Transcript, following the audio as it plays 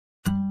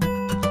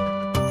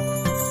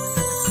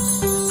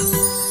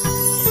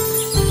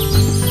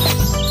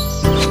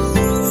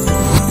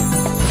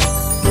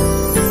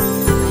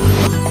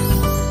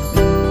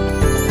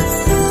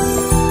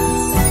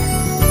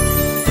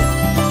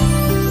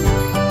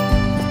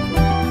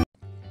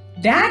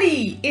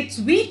Daddy, it's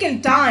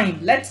weekend time.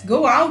 Let's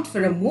go out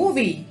for a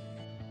movie.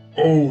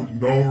 Oh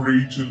no,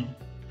 Rachel.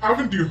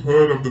 Haven't you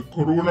heard of the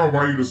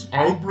coronavirus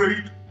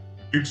outbreak?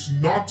 It's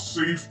not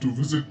safe to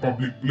visit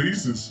public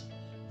places.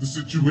 The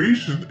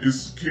situation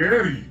is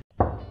scary.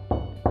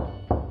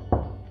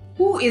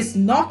 Who is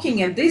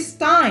knocking at this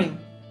time?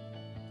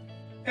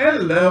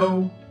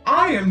 Hello,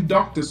 I am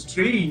Dr.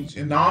 Strange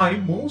and I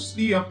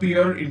mostly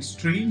appear in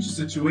strange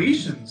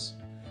situations.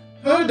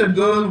 Heard a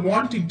girl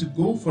wanting to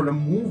go for a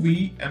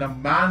movie and a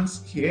man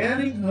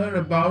scaring her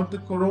about the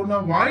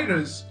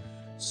coronavirus.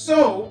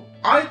 So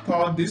I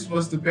thought this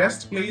was the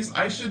best place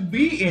I should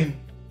be in.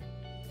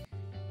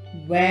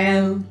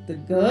 Well, the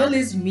girl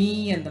is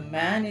me and the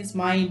man is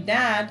my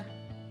dad.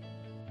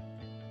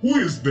 Who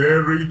is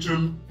there,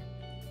 Rachel?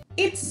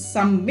 It's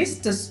some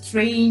Mr.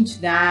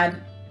 Strange,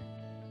 Dad.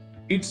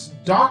 It's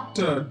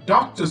Dr.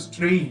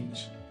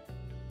 Strange.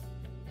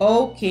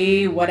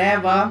 Okay,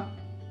 whatever.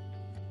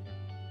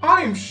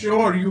 I am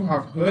sure you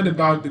have heard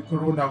about the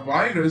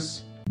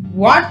coronavirus.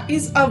 What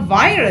is a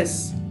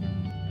virus?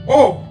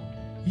 Oh,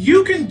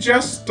 you can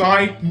just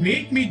type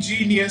 "Make Me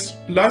Genius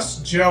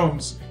plus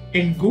germs"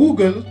 in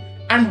Google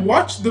and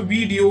watch the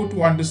video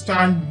to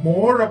understand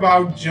more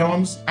about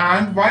germs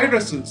and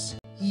viruses.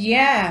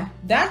 Yeah,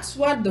 that's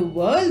what the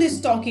world is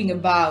talking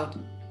about.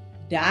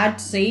 Dad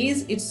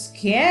says it's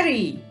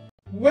scary.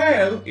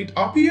 Well, it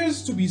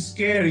appears to be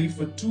scary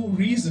for two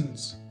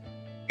reasons.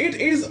 It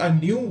is a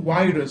new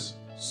virus,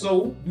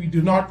 so we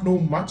do not know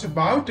much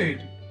about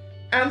it.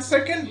 And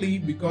secondly,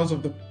 because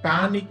of the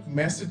panic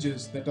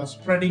messages that are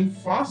spreading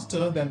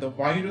faster than the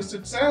virus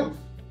itself.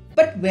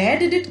 But where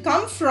did it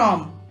come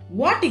from?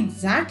 What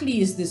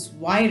exactly is this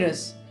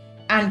virus?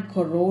 And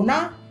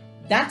corona?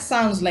 That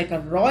sounds like a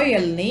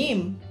royal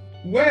name.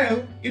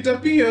 Well, it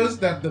appears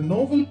that the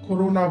novel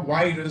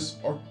coronavirus,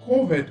 or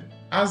COVID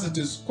as it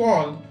is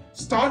called,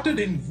 started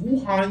in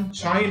Wuhan,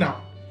 China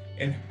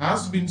and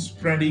has been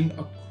spreading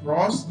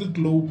across the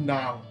globe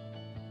now.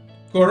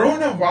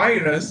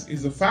 Coronavirus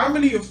is a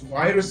family of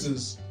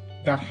viruses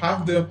that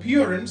have the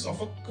appearance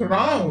of a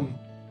crown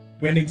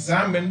when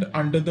examined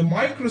under the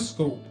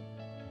microscope.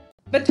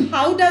 But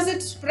how does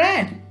it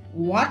spread?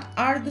 What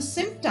are the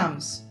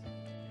symptoms?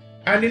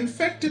 An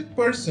infected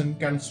person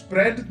can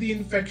spread the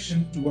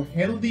infection to a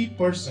healthy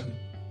person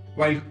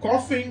while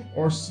coughing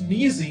or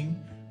sneezing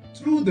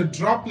through the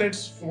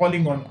droplets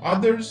falling on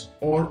others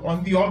or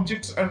on the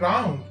objects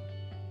around.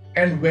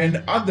 And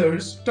when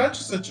others touch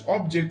such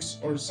objects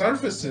or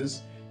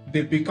surfaces,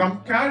 they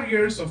become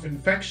carriers of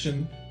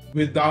infection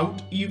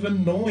without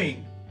even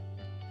knowing.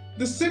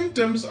 The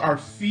symptoms are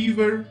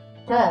fever,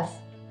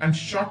 cough, and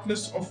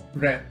shortness of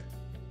breath,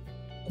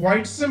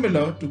 quite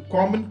similar to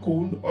common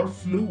cold or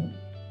flu.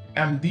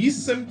 And these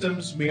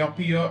symptoms may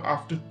appear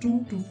after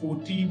 2 to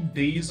 14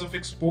 days of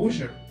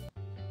exposure.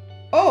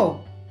 Oh,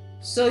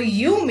 so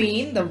you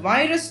mean the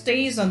virus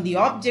stays on the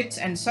objects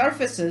and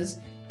surfaces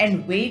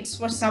and waits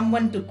for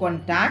someone to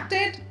contact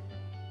it?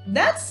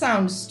 That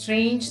sounds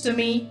strange to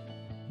me.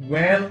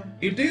 Well,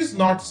 it is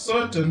not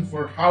certain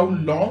for how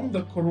long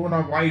the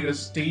coronavirus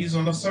stays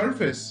on a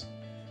surface.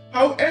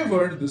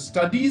 However, the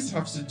studies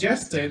have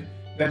suggested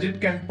that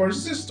it can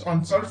persist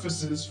on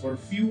surfaces for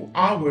a few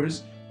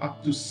hours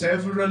up to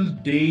several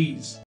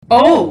days.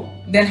 Oh,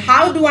 then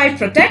how do I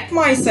protect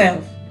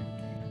myself?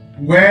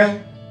 Well,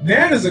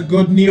 there is a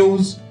good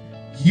news.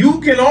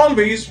 You can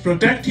always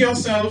protect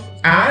yourself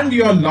and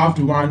your loved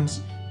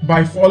ones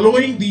by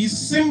following these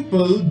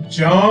simple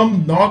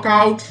germ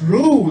knockout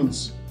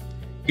rules.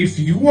 If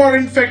you are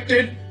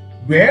infected,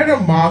 wear a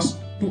mask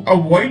to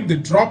avoid the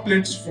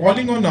droplets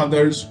falling on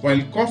others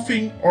while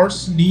coughing or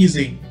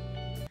sneezing.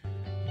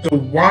 The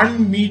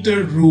 1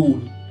 meter rule.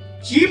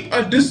 Keep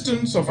a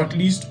distance of at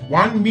least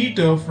 1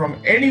 meter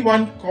from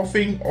anyone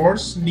coughing or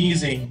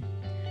sneezing.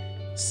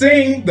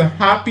 Sing the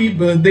happy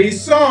birthday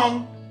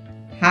song.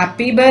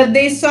 Happy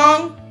birthday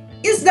song?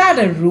 Is that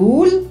a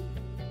rule?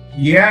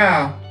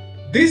 Yeah,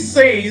 this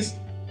says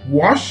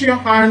wash your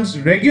hands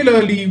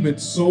regularly with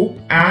soap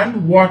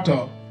and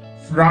water,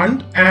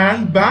 front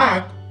and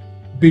back,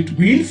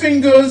 between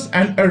fingers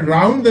and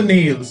around the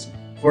nails,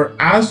 for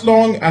as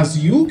long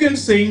as you can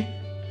sing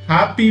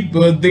happy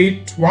birthday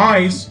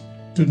twice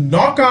to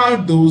knock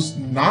out those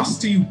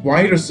nasty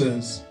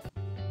viruses.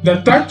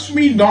 The touch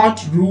me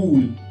not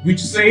rule,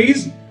 which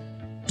says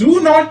do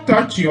not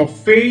touch your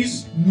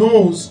face,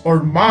 nose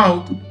or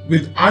mouth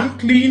with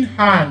unclean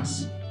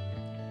hands.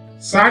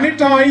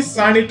 Sanitize,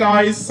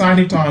 sanitize,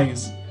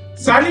 sanitize.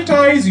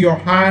 Sanitize your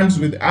hands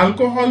with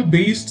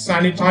alcohol-based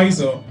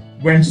sanitizer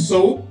when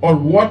soap or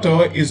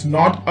water is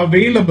not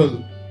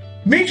available.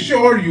 Make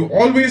sure you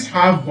always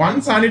have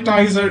one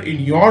sanitizer in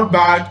your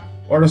bag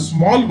or a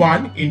small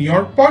one in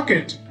your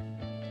pocket.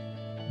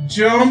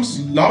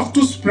 Germs love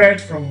to spread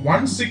from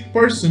one sick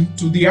person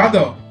to the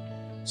other,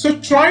 so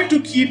try to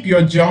keep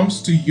your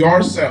germs to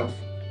yourself.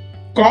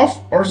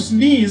 Cough or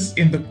sneeze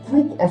in the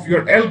crook of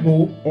your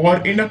elbow or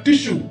in a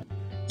tissue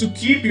to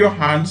keep your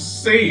hands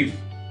safe,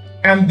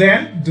 and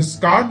then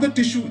discard the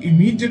tissue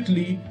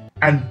immediately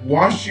and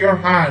wash your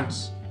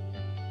hands.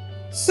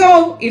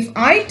 So, if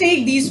I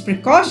take these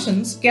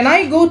precautions, can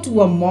I go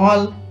to a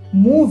mall,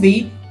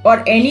 movie,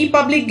 or any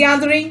public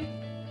gathering?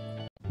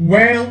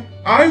 Well,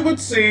 I would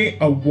say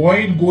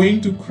avoid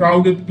going to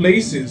crowded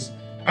places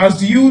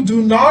as you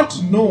do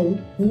not know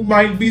who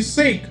might be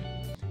sick.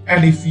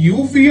 And if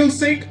you feel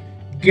sick,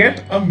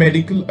 get a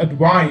medical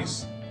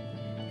advice.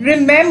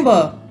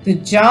 Remember, the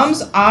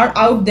germs are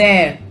out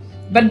there,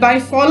 but by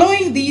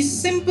following these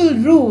simple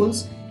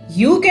rules,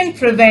 you can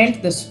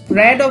prevent the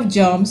spread of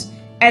germs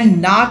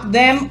and knock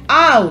them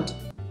out.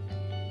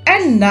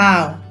 And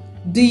now,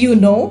 do you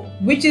know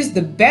which is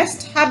the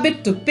best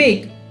habit to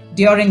pick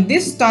during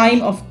this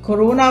time of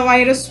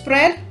coronavirus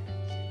spread?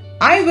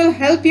 I will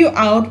help you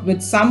out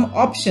with some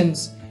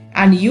options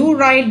and you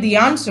write the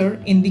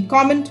answer in the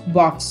comment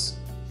box.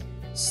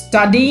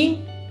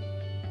 Studying,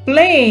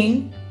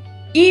 playing,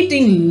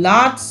 eating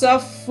lots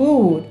of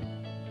food,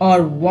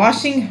 or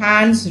washing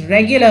hands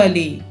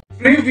regularly.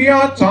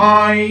 Trivia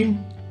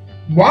time!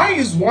 Why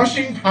is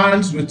washing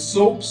hands with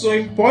soap so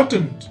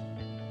important?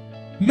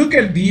 Look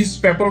at these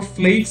pepper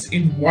flakes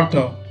in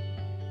water.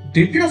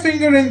 Dip your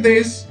finger in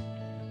this.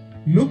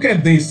 Look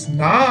at this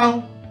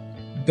now.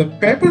 The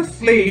pepper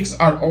flakes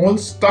are all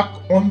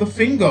stuck on the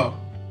finger.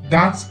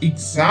 That's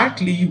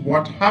exactly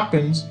what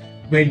happens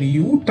when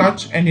you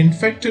touch an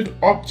infected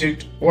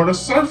object or a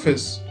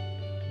surface.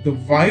 The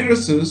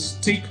viruses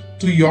stick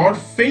to your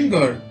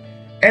finger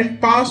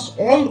and pass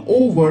all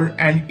over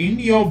and in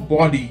your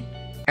body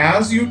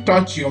as you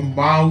touch your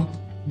mouth,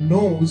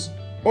 nose,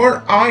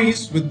 or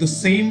eyes with the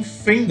same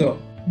finger.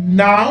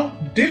 Now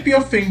dip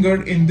your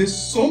finger in this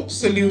soap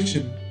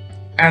solution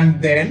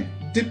and then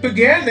dip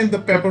again in the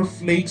pepper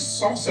flakes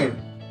saucer.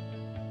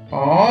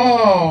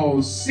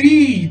 Oh,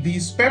 see,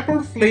 these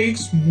pepper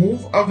flakes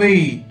move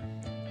away.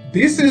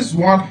 This is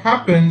what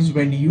happens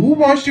when you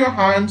wash your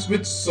hands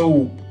with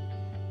soap.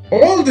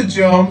 All the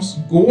germs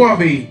go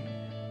away.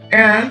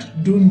 And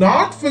do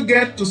not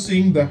forget to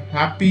sing the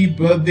happy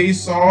birthday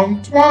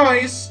song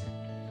twice.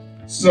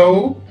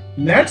 So,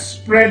 let's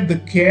spread the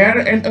care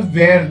and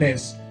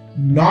awareness,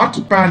 not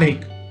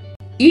panic.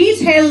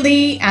 Eat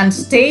healthy and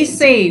stay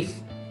safe.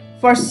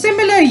 For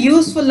similar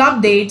useful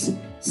updates,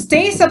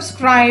 stay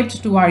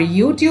subscribed to our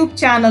YouTube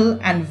channel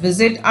and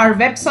visit our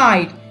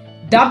website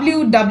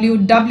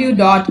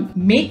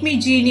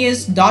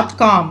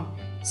www.makemegenius.com.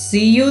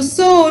 See you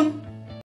soon.